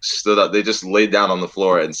just like stood up, they just laid down on the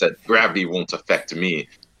floor and said, gravity won't affect me.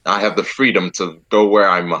 I have the freedom to go where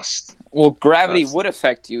I must. Well, gravity That's- would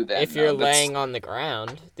affect you then. If you're though. That's- laying on the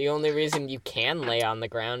ground, the only reason you can lay on the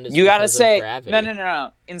ground is you gotta because of say gravity.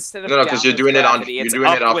 no. Instead of No, 'cause down you're with doing it on- gravity, you're it's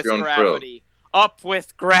doing it up off with your own gravity. Up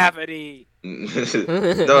with gravity.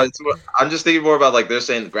 No, I'm just thinking more about like they're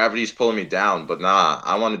saying gravity's pulling me down, but nah,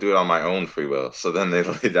 I want to do it on my own free will. So then they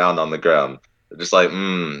lay down on the ground. They're just like,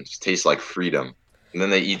 just tastes like freedom. And then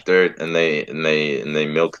they eat dirt and they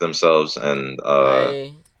milk themselves and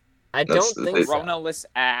I That's don't think so. Chronoless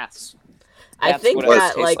ass. I That's think what it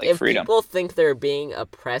that, tastes like, like, if freedom. people think they're being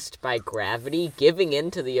oppressed by gravity, giving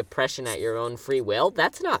in to the oppression at your own free will,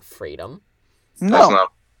 that's not freedom. That's No.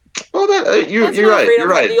 not. Well, you're That's not right. freedom. You're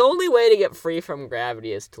right. The only way to get free from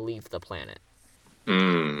gravity is to leave the planet.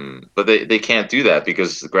 But they can't do that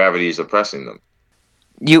because gravity is oppressing them.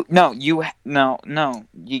 You gotta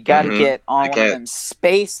Mhm. get on I one of can't- them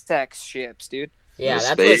SpaceX ships, dude. Yeah, The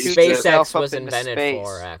that's space- what Shoot yourself SpaceX up was into invented space.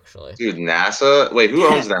 for, actually. Dude, NASA. Wait, who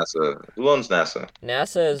owns NASA? Who owns NASA?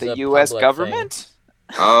 NASA is The a U.S. public government?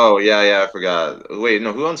 Oh yeah, I forgot. Wait,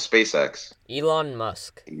 no, who owns SpaceX? thing. Elon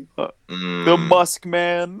Musk. The Musk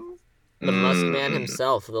man. The Musk man Mm.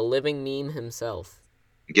 himself. The living meme himself.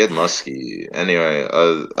 Get musky. Anyway,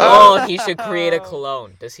 Oh, he should create a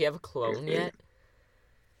cologne. Does he have a cologne yet?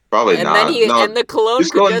 probably And not. then No, and the cologne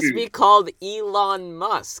he's could going just to- be called Elon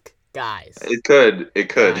Musk, guys. It could.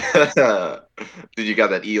 Did you got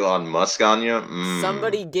that Elon Musk on you?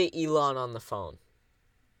 Somebody get Elon on the phone.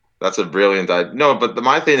 That's a brilliant idea. No, but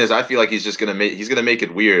my thing is, I feel like he's gonna make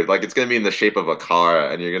it weird. Like it's gonna be in the shape of a car,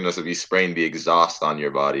 and you're gonna be spraying the exhaust on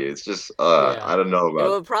your body. It's just, Yeah. I don't know It about.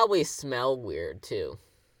 would probably smell weird too.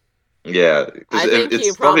 Yeah, 'cause I think it's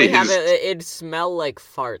he'd probably have his- it'd smell like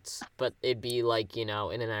farts, but it'd be like, in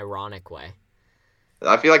an ironic way.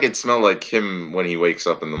 I feel like it smelled like him when he wakes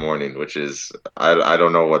up in the morning, which is I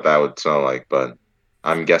don't know what that would smell like, but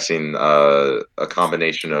I'm guessing a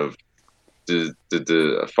combination of the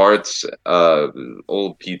farts,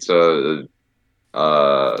 old pizza,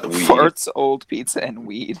 weed. Farts, old pizza, and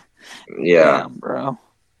weed. Yeah, Damn, bro.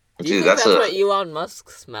 Do you dude, think that's that's what Elon Musk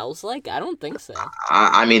smells like? I don't think so.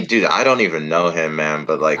 I mean, dude, I don't even know him, man,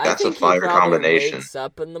 but like I that's a think fire he probably combination. wakes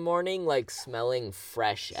up in the morning like smelling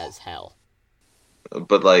fresh as hell.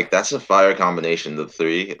 But like that's a fire combination. The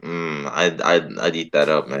three, I'd eat that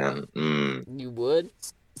up, man. You would?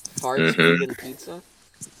 Farts, Mhm. weed, and pizza?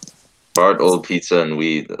 Fart, old pizza, and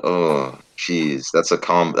weed. Oh, jeez, that's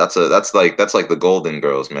like the Golden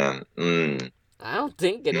Girls, man. I don't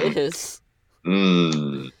think it is.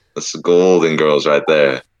 That's the Golden Girls right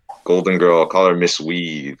there. Golden Girl, call her Miss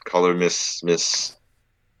Weed, call her Miss Wendy.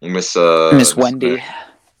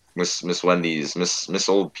 Miss Wendy's, Miss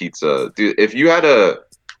Old Pizza. Dude, if you had a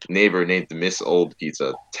neighbor named Miss Old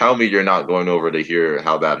Pizza, tell me you're not going over to hear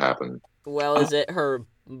how that happened. Well, is it her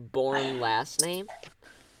born last name?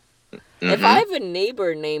 If Mhm. I have a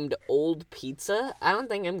neighbor named Old Pizza, I don't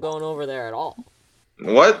think I'm going over there at all.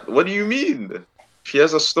 What? What do you mean? She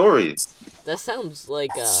has a story. That sounds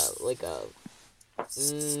like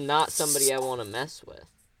not somebody I want to mess with.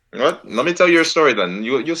 What? Let me tell you a story then.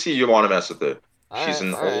 You'll see you want to mess with her. She's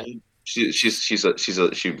an Alright. old.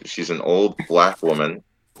 She's an old black woman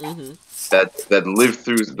Mm-hmm. that lived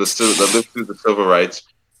through the civil rights.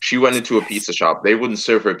 She went into a pizza shop. They wouldn't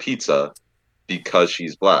serve her pizza because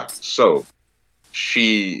she's black. So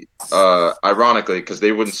she, ironically, because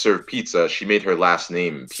they wouldn't serve pizza, she made her last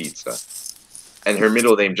name Pizza, and her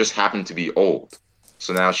middle name just happened to be Old.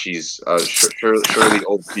 So now she's Shirley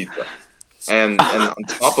Old Pizza. And on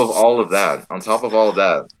top of all of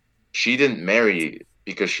that, she didn't marry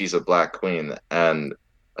because she's a black queen, and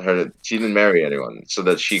she didn't marry anyone so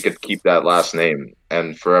that she could keep that last name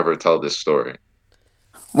and forever tell this story.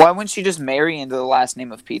 Why wouldn't she just marry into the last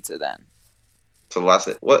name of pizza then? So the last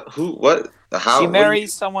name, what? Who? What? How? She what do you-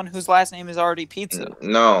 marries someone whose last name is already pizza.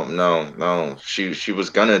 No. She was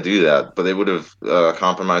gonna do that, but they would have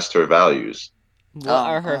compromised her values. What Oh,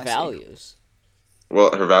 are her I see. values?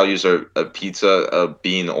 Well, her values are pizza,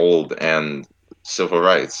 being old, and civil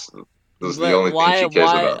rights. Those are the only thing she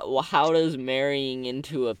cares about. Well, how does marrying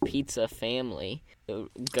into a pizza family go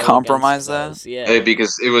Compromise against those? Yeah. Hey,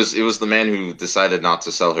 because it was the man who decided not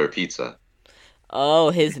to sell her pizza. Oh,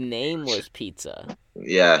 his name was Pizza.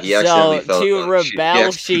 Yeah, he So accidentally fell. to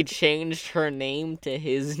rebel, she she changed her name to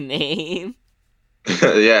his name,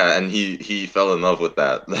 yeah, and he fell in love with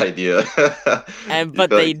that idea. but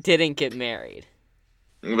they didn't get married.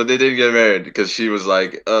 But they didn't get married because she was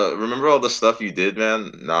like, remember all the stuff you did,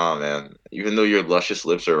 man? Nah, man. Even though your luscious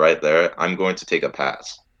lips are right there, I'm going to take a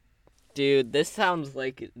pass. Dude, this sounds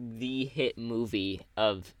like the hit movie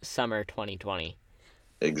of summer 2020.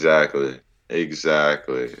 Exactly.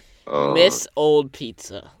 Oh, Miss Old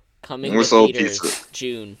Pizza coming Miss to Old theaters Pizza.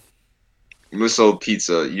 June. Miss Old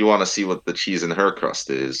Pizza, you want to see what the cheese in her crust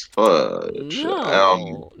is? Fudge.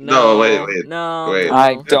 No, wait. No, wait.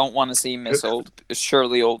 I don't want to see Miss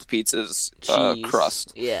Shirley Old Pizza's Cheese.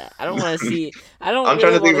 crust. Yeah, I don't want to see. I don't I'm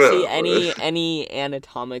trying really to want to think see about- any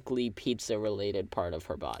anatomically pizza related part of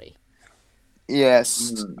her body.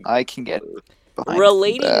 Yes, I can get behind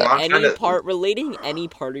Relating that. I'm trying to- relating any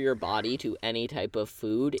part of your body to any type of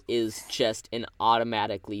food is just an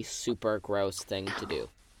automatically super gross thing to do.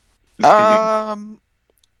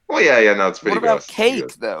 Oh yeah, no, it's pretty What about gross. It's pretty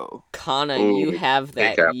cake though? Kana, Ooh, you have cake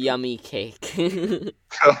that happens. yummy cake. gross.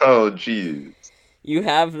 Oh jeez. You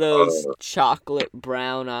have those chocolate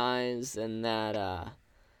brown eyes and that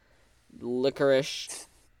licorice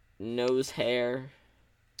nose hair.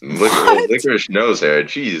 What? Licorice nose hair.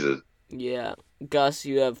 Jesus. Yeah. Gus,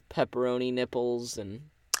 you have pepperoni nipples and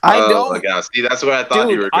I Oh don't. my god. See, that's where I thought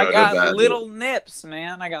you Dude, were I going got with that. little nips,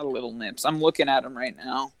 man. I got little nips. I'm looking at them right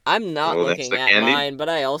now. I'm not Well, that's looking the at candy? mine, but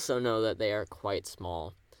I also know that they are quite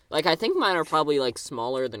small. Like, I think mine are probably, like,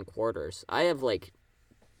 smaller than quarters. I have, like,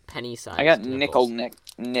 penny-sized I got nipples.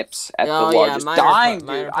 nips at Oh, the yeah, largest. mine are Dime,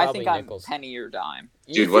 mine are dude. I probably think I'm nickels. penny or dime.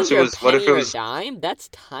 You Dude, what think you're if it penny or was- dime? That's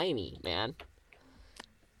tiny, man.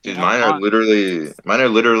 Dude, Yeah, mine are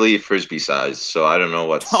literally frisbee size, so I don't know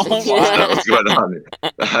what's, Oh, what's wow. going on here.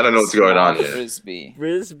 I don't know what's going on Small here. Frisbee.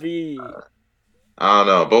 Frisbee. I don't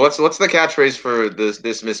know. But what's the catchphrase for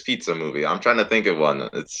this Miss Pizza movie? I'm trying to think of one.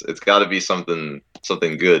 It's got to be something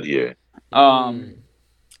good here.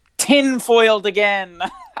 Tinfoiled again.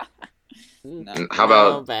 No. How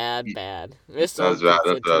No, about bad. Mr. That's bad,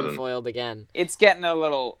 Pizza that's bad. tinfoiled again. It's getting a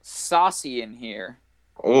little saucy in here.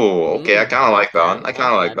 Oh, okay. I kind of like that one. I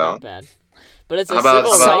kind of like that Not one. bad. But it's a How about-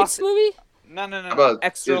 civil how about- rights movie? No. How about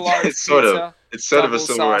Extra it's- large it's sort of- pizza. It's sort of a Double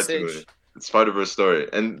civil rights sausage. movie. It's part of her story,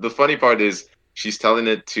 and the funny part is she's telling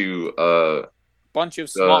it to Bunch of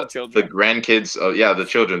small the children. grandkids. The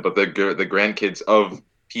children, but the grandkids of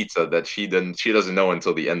pizza that she doesn't know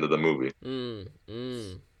until the end of the movie.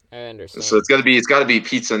 I understand. So it's gotta be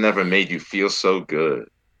pizza never made you feel so good.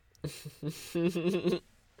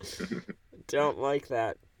 Don't like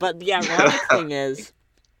that. But the ironic thing is,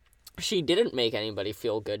 she didn't make anybody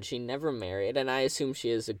feel good. She never married, and I assume she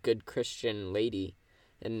is a good Christian lady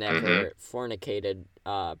and never fornicated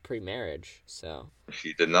pre-marriage. So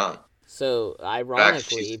She did not. So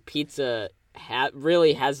ironically, pizza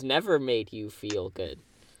really has never made you feel good.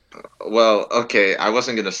 Well, okay, I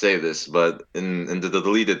wasn't gonna say this, but in the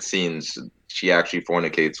deleted scenes, she actually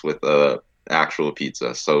fornicates with actual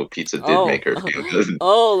pizza. So pizza did make her feel good,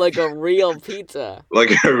 Oh, like a real pizza.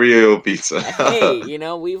 like a real pizza. Hey,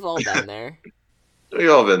 we've all been there. We've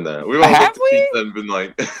all been there. We've all Have looked at pizza and been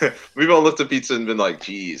like, we've all looked at pizza and been like,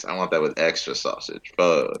 geez, I want that with extra sausage,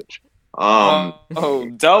 fudge.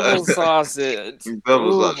 Double sausage.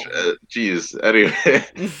 Double Ooh. sausage. Jeez.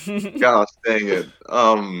 Anyway, gosh dang it.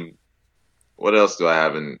 What else do I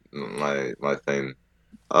have in my thing?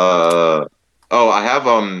 I have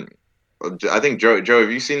I think Joe.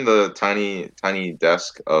 Have you seen the tiny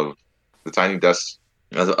desk of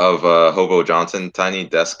Hobo Johnson? Tiny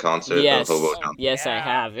desk concert Yes, of Hobo Johnson. yes, I Yeah.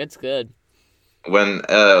 have. It's good. When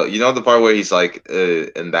you know the part where he's like,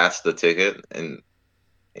 and that's the ticket, and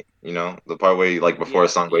you know the part where he, like before a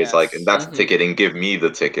song where he's like, and that's the ticket, and give me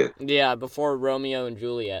the ticket. Yeah, before Romeo and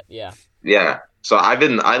Juliet. Yeah. Yeah. So I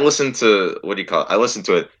listened to I listened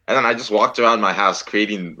to it, and then I just walked around my house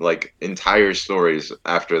creating like entire stories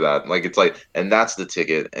after that. Like it's like, and that's the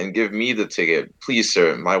ticket, and give me the ticket, please,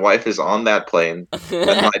 sir. My wife is on that plane, and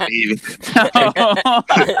my baby.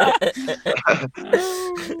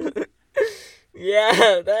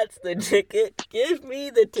 Yeah, that's the ticket. Give me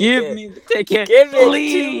the ticket. Give me the ticket. Give it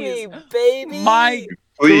please. to me, baby. My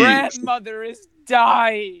Please. grandmother is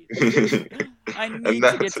dying. I need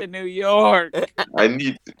to get to New York. I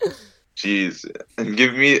need. Jeez, and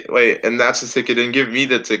give me and that's the ticket, and give me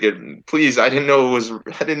the ticket, please. I didn't know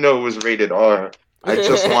it was rated R. I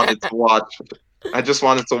just wanted to watch. I just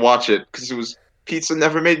wanted to watch it because it was pizza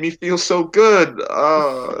never made me feel so good.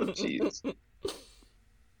 Oh, jeez.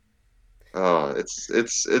 Oh,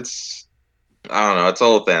 it's. I don't know. It's a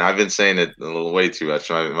whole thing. I've been saying it a little way too much.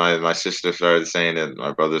 My sister started saying it.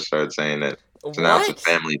 My brother started saying it. So now it's a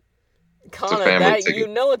family. Connor, family ticket. you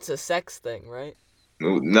know it's a sex thing, right?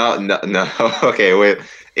 No. Okay, wait.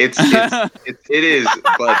 It is,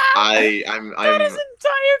 but I'm That his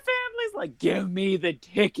entire family's like, give me the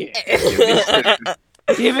ticket.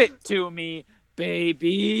 Give it to me,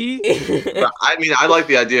 baby. I mean, I like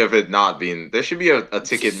the idea of it not being. There should be a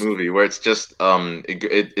ticket movie where it's just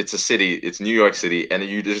it's a city, it's New York City, and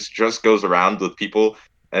you just goes around with people,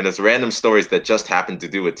 and it's random stories that just happen to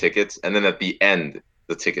do with tickets, and then at the end,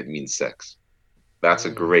 the ticket means sex. That's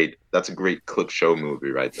a great clip show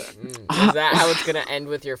movie right there. Is that how it's gonna end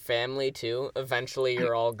with your family too? Eventually,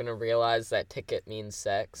 you're all gonna realize that ticket means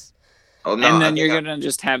sex. Oh no, And I then think you're gonna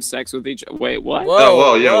just have sex with each. Wait, what? Whoa,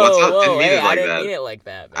 whoa, yeah, what's up? whoa, Didn't mean hey, it like I didn't that. mean it like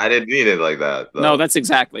that, man. I didn't mean it like that. No, Though. that's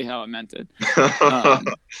exactly how I meant it. Um,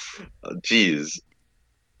 Jeez.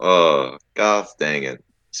 Oh, god dang it.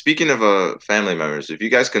 Speaking of family members, if you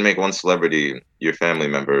guys could make one celebrity your family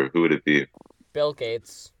member, who would it be? Bill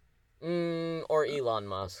Gates, or Elon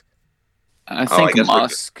Musk. I Oh, I think guess we're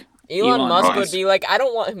Musk. Elon Musk would Musk. be like, I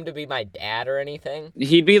don't want him to be my dad or anything.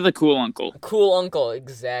 He'd be the cool uncle. Cool uncle,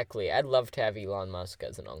 exactly. I'd love to have Elon Musk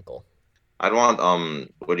as an uncle. I'd want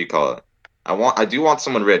what do you call it? I do want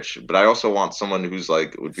someone rich, but I also want someone who's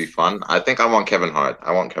like would be fun. I think I want Kevin Hart.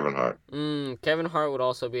 I want Kevin Hart. Kevin Hart would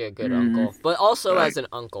also be a good Mm. uncle, but also Right. as an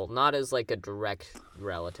uncle, not as like a direct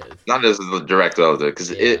relative. Not as the direct relative, because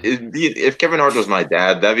Yeah. if Kevin Hart was my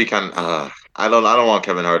dad, that'd be kind of. I don't want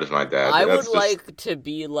Kevin Hart as my dad. I would That's just- like to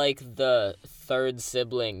be like the third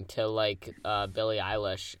sibling to like Billie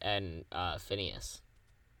Eilish and Phineas.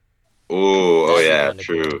 Oh That'd be yeah, kinda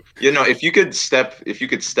true. cool. You know, if you could step,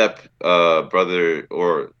 brother,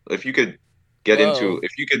 or if you could Whoa.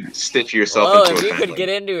 if you could stitch yourself Oh, into if a you family. could get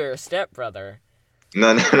into her stepbrother.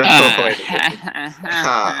 No, wait.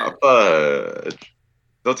 Ah, fudge.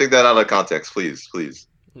 Don't take that out of context, please.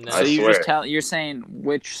 No. So I you swear. just you're saying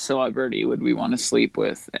which celebrity would we want to sleep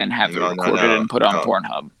with and have it No, recorded and put on no.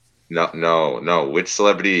 Pornhub? No. Which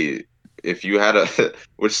celebrity, if you had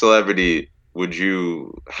which celebrity would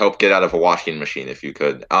you help get out of a washing machine if you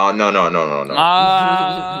could? Oh, no. Oh,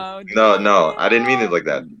 No. I didn't mean it like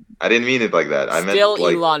that. I meant Still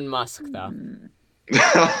like, Elon Musk though.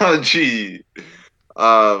 gee.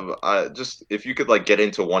 I just if you could like get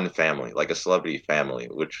into one family, like a celebrity family,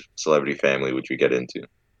 which celebrity family would you get into?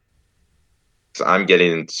 So I'm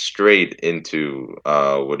getting straight into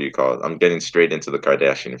what do you call it? I'm getting straight into the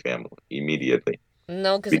Kardashian family immediately.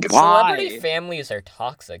 No, because Because- celebrity Why? families are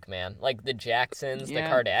toxic, man. Like the Jacksons, Yeah.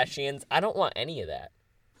 the Kardashians. I don't want any of that.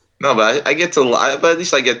 No, but I get to, but at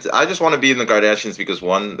least I just want to be in the Kardashians because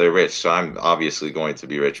one, they're rich, so I'm obviously going to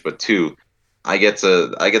be rich. But two, I get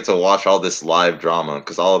to watch all this live drama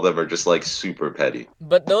because all of them are just like super petty.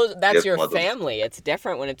 But that's Yes, your mother. family. It's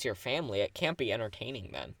different when it's your family. It can't be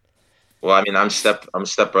entertaining then. Well, I mean, I'm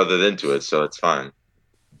stepbrothered into it, so it's fine.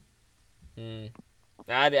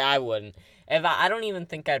 I wouldn't. If I don't even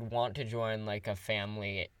think I'd want to join like a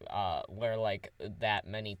family where like that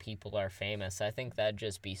many people are famous. I think that'd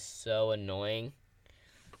just be so annoying.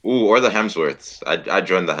 Ooh, or the Hemsworths. I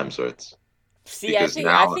joined the Hemsworths. See, Because I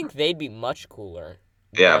now- think they'd be much cooler.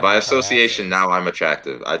 Yeah, than by the association, Kardashians. now I'm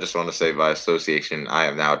attractive. I just want to say, by association, I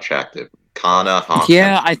am now attractive. Kana Hawk.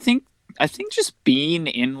 Yeah, I think just being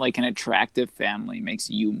in like an attractive family makes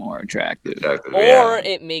you more attractive. Attractive, Or yeah.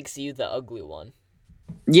 it makes you the ugly one.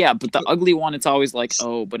 Yeah, but the ugly one, it's always like,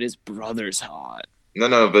 oh, but his brother's hot.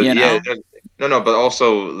 No, but You yeah, know? no, but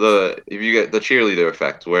also if you get the cheerleader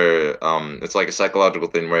effect, where it's like a psychological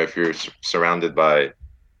thing where if you're surrounded by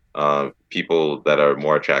people that are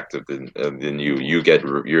more attractive than you get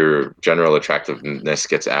your general attractiveness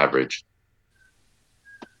gets averaged.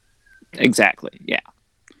 Exactly. Yeah.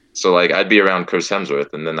 So like I'd be around Chris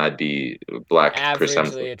Hemsworth, and then I'd be black Chris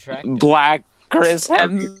Averagely Hemsworth. attractive. Black Chris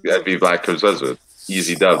Hemsworth. I'd be black Chris Hemsworth.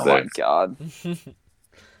 Easy dub Oh there. my god.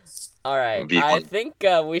 All right, Be I fun. think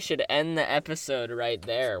we should end the episode right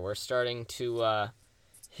there. We're starting to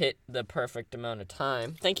hit the perfect amount of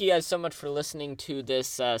time. Thank you guys so much for listening to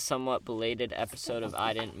this somewhat belated episode of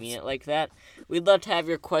I Didn't Mean It Like That. We'd love to have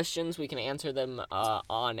your questions. We can answer them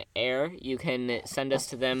on air. You can send us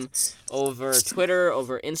to them over Twitter,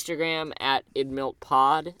 over Instagram at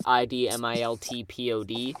idmiltpod,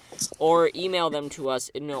 IDMILTPOD, or email them to us,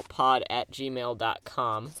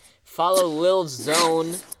 idmiltpod@gmail.com. Follow Lil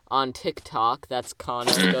Zone on TikTok. That's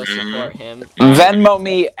Connor. Go support him. Venmo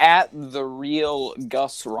me at the real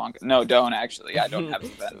Gus Ronk. No, don't actually. I don't have a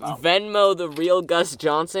Venmo. Venmo the real Gus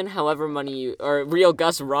Johnson, however money you, or real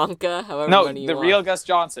Gus Ronka, however No, money you the want. real Gus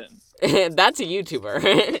Johnson. That's a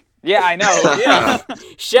YouTuber. Yeah, I know. Yeah.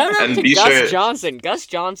 Shout out And to be Gus sure- Johnson. Gus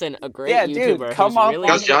Johnson, a great Yeah, YouTuber. dude, come who's up really,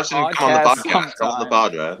 on Gus Johnson, come on the podcast. Come on the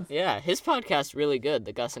pod, man. yeah, his podcast really good.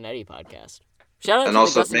 The Gus and Eddie podcast. Shout out And to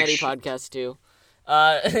also the Gus and make Eddie su- podcast too.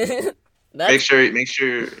 That's, Make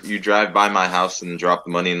sure you drive by my house and drop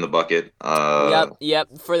the money in the bucket.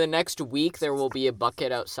 Yep. For the next week, there will be a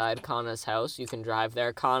bucket outside Kana's house. You can drive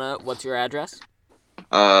there. Kana, what's your address?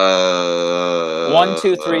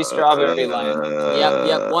 123 Strawberry Lane.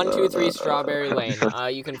 Yep. 123 Strawberry Lane.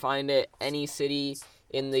 You can find it any city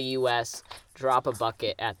in the U.S., drop a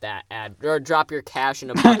bucket at that ad, or drop your cash in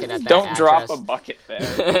a bucket at that Don't address. drop a bucket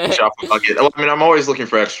there. Drop a bucket. Oh, I mean, I'm always looking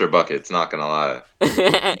for extra buckets. Not gonna lie.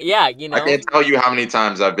 Yeah, you know. I can't tell you how many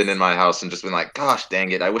times I've been in my house and just been like, "Gosh,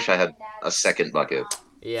 dang it! I wish I had a second bucket."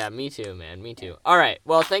 Yeah, me too, man. Me too. All right.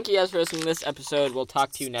 Well, thank you guys for listening to this episode. We'll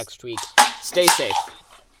talk to you next week. Stay safe.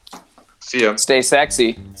 See ya. Stay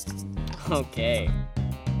sexy. Okay.